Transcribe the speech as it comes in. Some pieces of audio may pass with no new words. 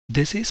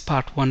This is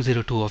part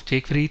 102 of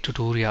jQuery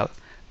tutorial.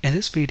 In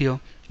this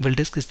video, we'll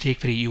discuss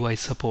jQuery UI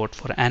support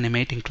for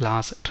animating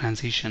class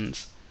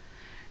transitions.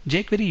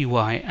 jQuery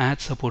UI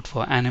adds support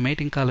for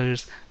animating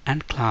colors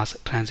and class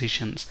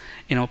transitions.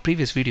 In our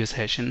previous video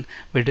session,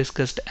 we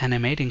discussed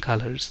animating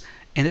colors.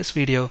 In this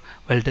video,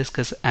 we'll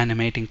discuss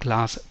animating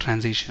class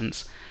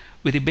transitions.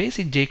 With the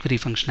basic jQuery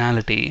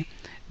functionality,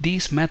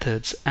 these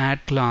methods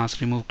add class,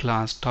 remove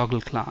class,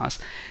 toggle class.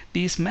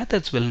 These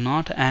methods will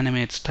not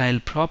animate style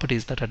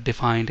properties that are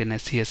defined in a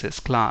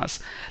CSS class.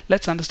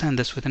 Let's understand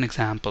this with an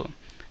example.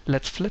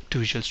 Let's flip to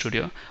Visual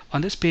Studio.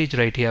 On this page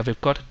right here,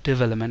 we've got a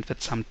div element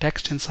with some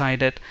text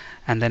inside it,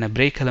 and then a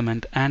break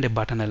element and a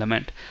button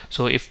element.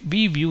 So if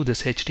we view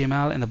this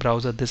HTML in the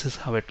browser, this is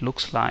how it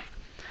looks like.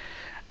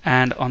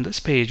 And on this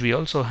page, we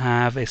also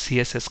have a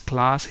CSS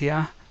class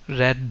here,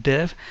 red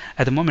div.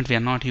 At the moment, we are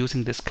not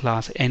using this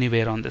class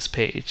anywhere on this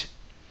page.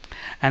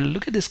 And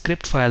look at the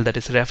script file that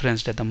is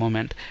referenced at the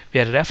moment. We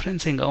are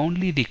referencing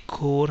only the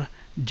core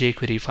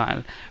jQuery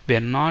file. We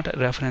are not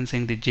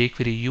referencing the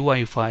jQuery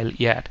UI file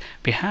yet.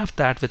 We have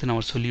that within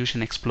our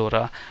Solution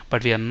Explorer,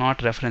 but we are not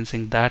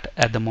referencing that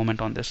at the moment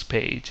on this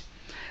page.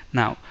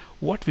 Now,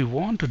 what we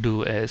want to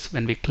do is,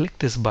 when we click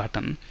this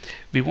button,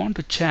 we want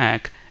to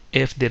check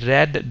if the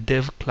red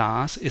div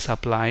class is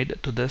applied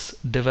to this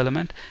div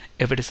element.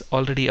 If it is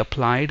already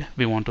applied,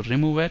 we want to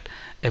remove it.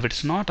 If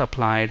it's not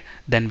applied,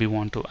 then we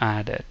want to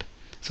add it.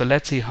 So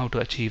let's see how to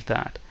achieve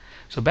that.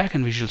 So back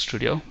in Visual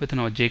Studio, within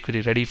our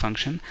jQuery ready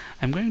function,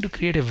 I'm going to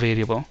create a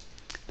variable.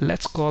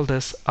 Let's call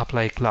this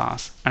apply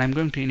class, and I'm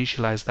going to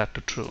initialize that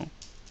to true.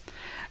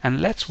 And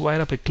let's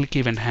wire up a click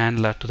event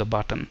handler to the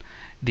button.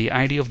 The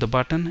ID of the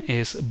button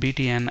is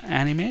btn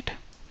animate.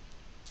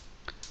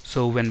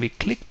 So when we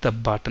click the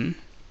button,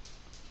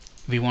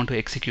 we want to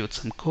execute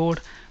some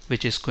code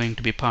which is going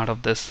to be part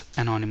of this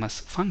anonymous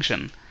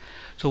function.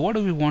 So what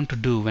do we want to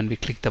do when we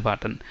click the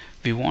button?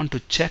 We want to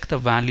check the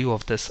value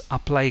of this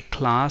apply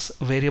class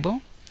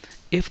variable.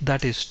 If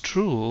that is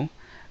true,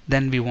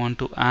 then we want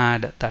to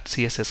add that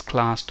CSS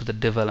class to the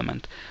div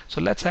element. So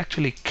let's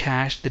actually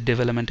cache the div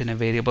element in a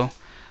variable.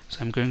 So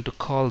I'm going to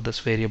call this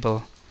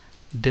variable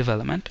div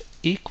element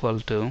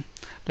equal to,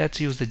 let's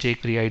use the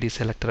jQuery ID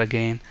selector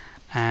again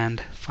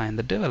and find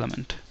the div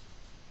element.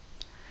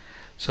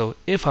 So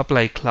if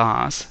apply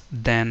class,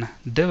 then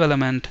div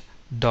element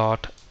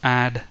dot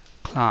add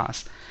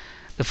class.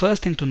 The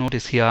first thing to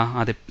notice here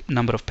are the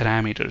number of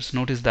parameters.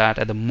 Notice that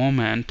at the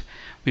moment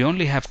we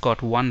only have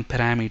got one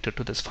parameter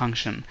to this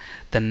function,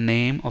 the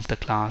name of the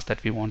class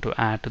that we want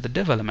to add to the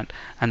div element,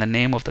 and the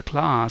name of the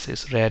class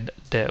is red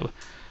div.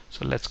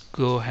 So let's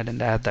go ahead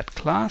and add that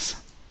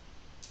class.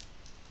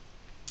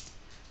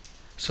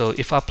 So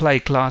if apply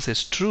class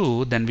is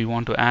true, then we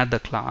want to add the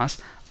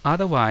class.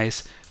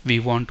 Otherwise, we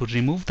want to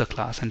remove the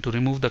class, and to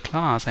remove the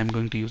class, I'm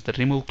going to use the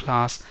remove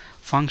class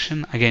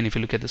function. Again, if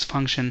you look at this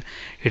function,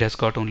 it has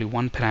got only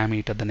one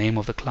parameter, the name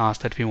of the class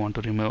that we want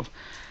to remove.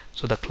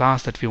 So the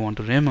class that we want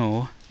to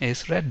remove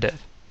is reddiv.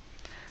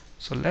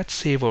 So let's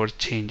save our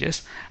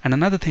changes. And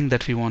another thing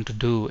that we want to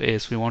do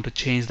is we want to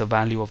change the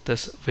value of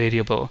this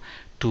variable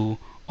to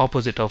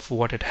opposite of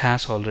what it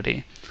has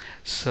already.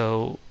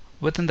 So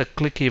within the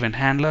click event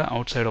handler,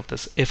 outside of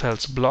this if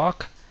else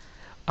block,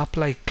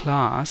 apply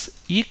class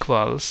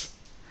equals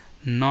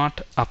not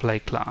apply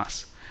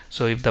class.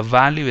 So if the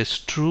value is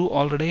true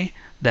already,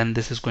 then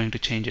this is going to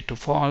change it to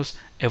false.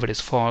 If it is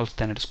false,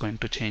 then it is going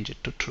to change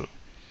it to true.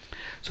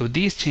 So with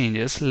these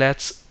changes,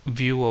 let's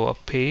view our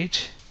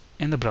page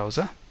in the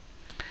browser.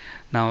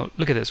 Now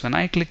look at this. When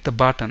I click the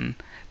button,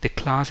 the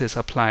class is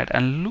applied,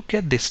 and look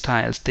at the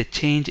styles. They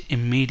change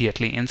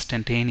immediately,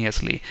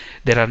 instantaneously.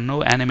 There are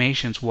no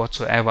animations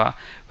whatsoever.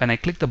 When I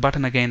click the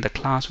button again, the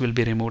class will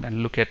be removed,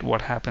 and look at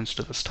what happens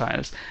to the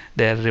styles.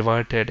 They are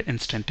reverted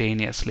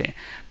instantaneously.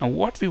 Now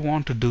what we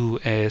want to do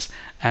is,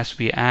 as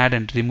we add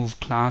and remove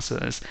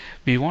classes,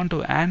 we want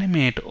to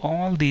animate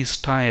all these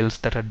styles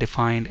that are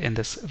defined in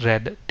this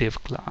red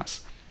div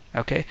class.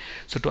 Okay,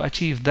 so to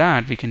achieve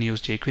that, we can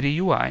use jQuery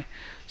UI.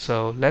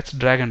 So let's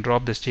drag and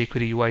drop this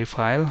jQuery UI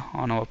file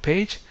on our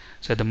page.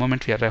 So at the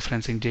moment we are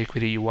referencing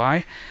jQuery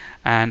UI,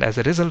 and as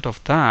a result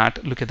of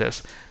that, look at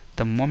this.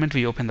 The moment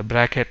we open the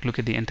bracket, look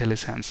at the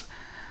IntelliSense.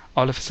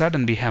 All of a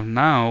sudden we have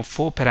now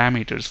 4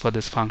 parameters for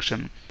this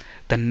function.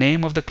 The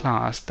name of the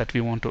class that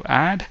we want to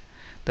add,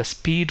 the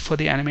speed for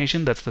the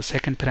animation, that's the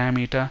second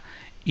parameter,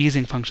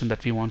 easing function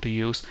that we want to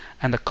use,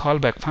 and the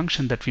callback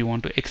function that we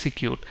want to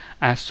execute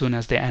as soon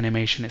as the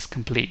animation is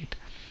complete.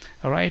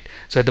 Alright,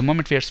 so at the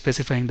moment we are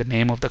specifying the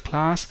name of the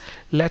class.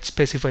 Let's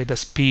specify the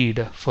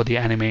speed for the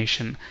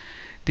animation.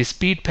 The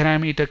speed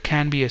parameter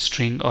can be a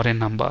string or a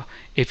number.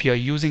 If you are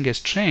using a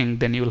string,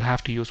 then you will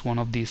have to use one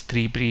of these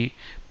 3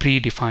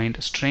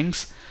 predefined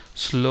strings.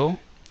 Slow.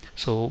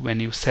 So when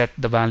you set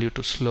the value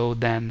to slow,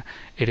 then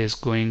it is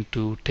going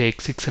to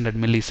take 600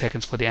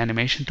 milliseconds for the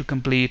animation to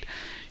complete.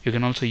 You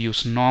can also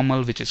use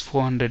normal, which is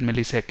 400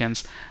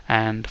 milliseconds,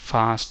 and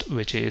fast,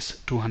 which is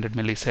 200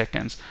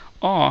 milliseconds.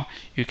 Or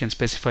you can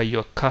specify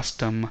your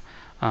custom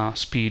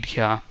speed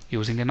here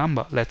using a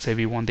number. Let's say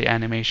we want the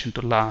animation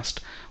to last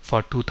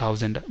for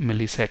 2000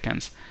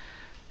 milliseconds.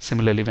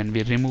 Similarly, when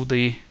we remove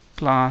the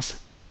class,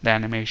 the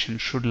animation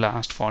should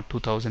last for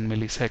 2000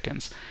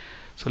 milliseconds.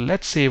 So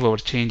let's save our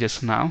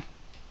changes now.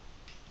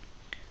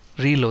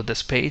 Reload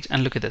this page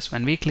and look at this.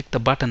 When we click the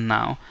button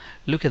now,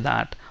 look at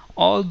that.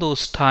 All those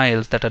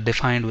styles that are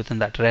defined within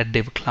that red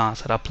div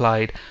class are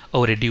applied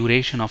over a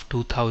duration of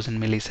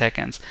 2000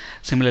 milliseconds.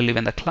 Similarly,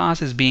 when the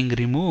class is being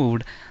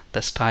removed,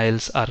 the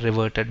styles are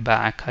reverted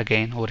back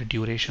again over a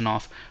duration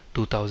of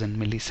 2000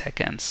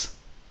 milliseconds.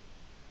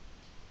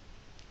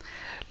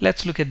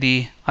 Let's look at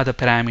the other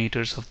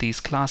parameters of these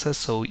classes.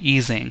 So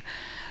easing.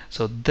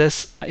 So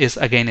this is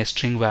again a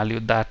string value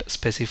that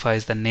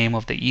specifies the name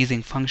of the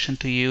easing function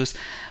to use.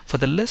 For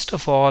the list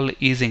of all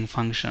easing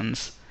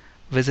functions,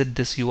 visit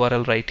this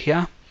URL right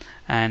here,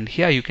 and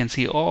here you can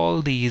see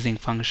all the easing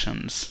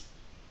functions.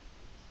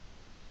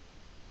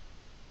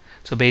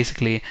 So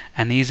basically,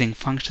 an easing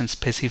function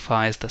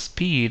specifies the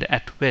speed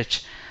at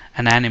which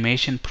an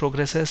animation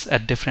progresses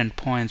at different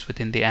points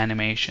within the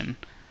animation.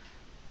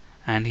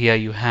 And here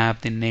you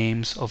have the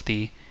names of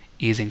the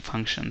easing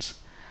functions.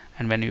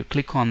 And when you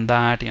click on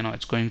that,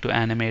 it's going to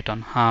animate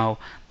on how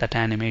that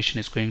animation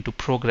is going to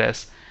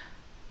progress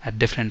at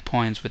different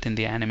points within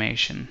the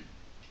animation.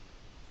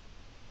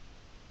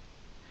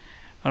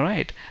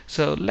 Alright,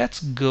 so let's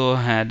go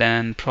ahead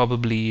and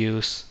probably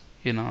use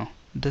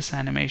this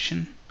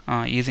animation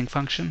easing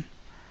function.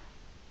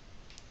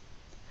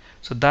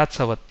 So that's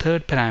our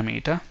third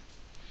parameter.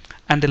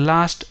 And the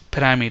last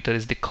parameter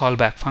is the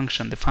callback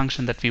function, the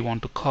function that we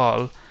want to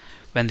call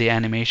when the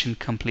animation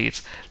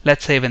completes.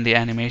 Let's say when the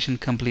animation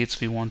completes,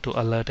 we want to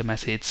alert a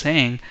message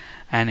saying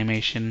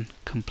animation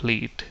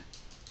complete.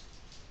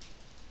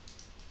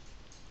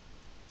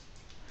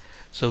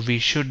 So we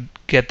should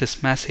get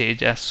this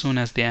message as soon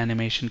as the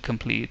animation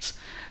completes.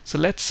 So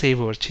let's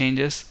save our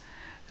changes,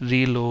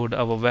 reload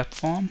our web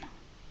form,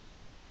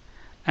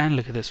 and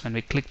look at this. When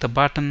we click the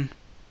button,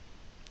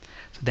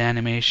 so the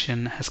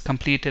animation has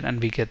completed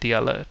and we get the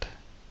alert.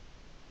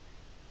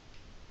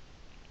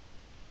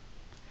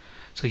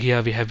 So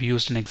here we have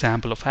used an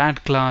example of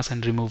add class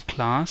and remove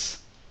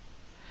class.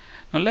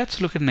 Now let's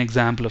look at an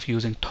example of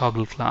using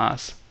toggle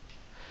class.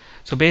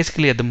 So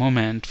basically at the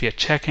moment we are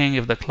checking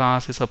if the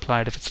class is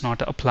applied. If it's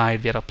not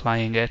applied, we are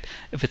applying it.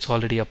 If it's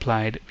already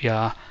applied, we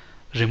are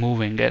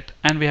removing it.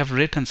 And we have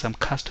written some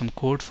custom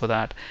code for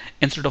that.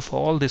 Instead of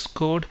all this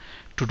code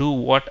to do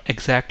what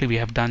exactly we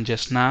have done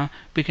just now,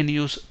 we can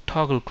use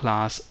toggle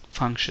class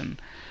function.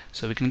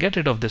 So we can get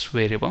rid of this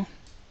variable.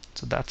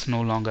 So that's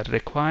no longer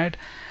required.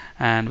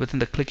 And within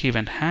the click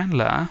event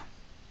handler,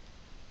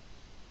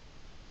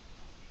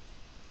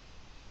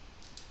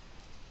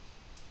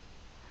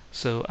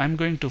 so I'm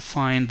going to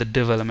find the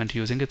div element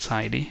using its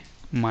ID,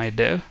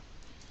 myDiv,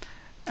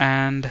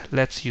 and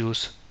let's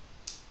use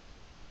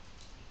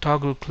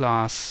toggle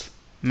class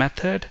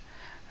method,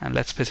 and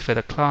let's specify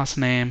the class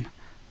name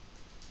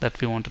that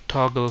we want to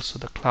toggle. So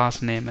the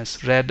class name is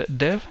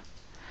redDiv,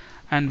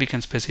 and we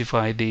can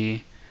specify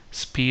the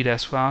speed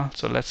as well.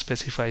 So let's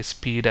specify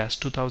speed as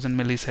 2000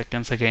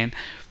 milliseconds. Again,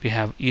 we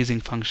have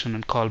easing function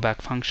and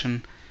callback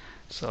function,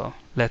 so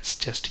let's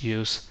just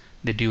use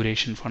the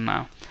duration for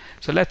now.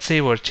 So let's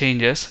save our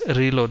changes,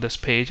 reload this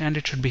page, and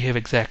it should behave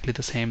exactly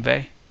the same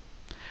way.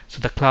 So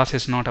the class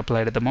is not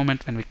applied at the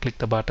moment. When we click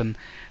the button,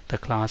 the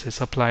class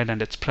is applied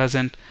and it's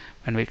present.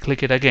 When we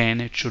click it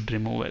again, it should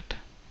remove it.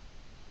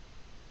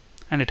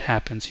 And it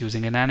happens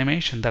using an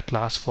animation that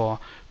lasts for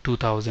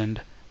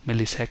 2000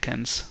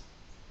 milliseconds.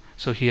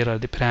 So here are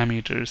the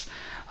parameters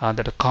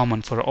that are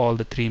common for all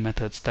the three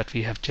methods that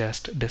we have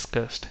just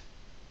discussed.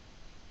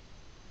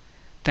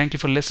 Thank you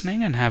for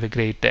listening and have a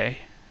great day.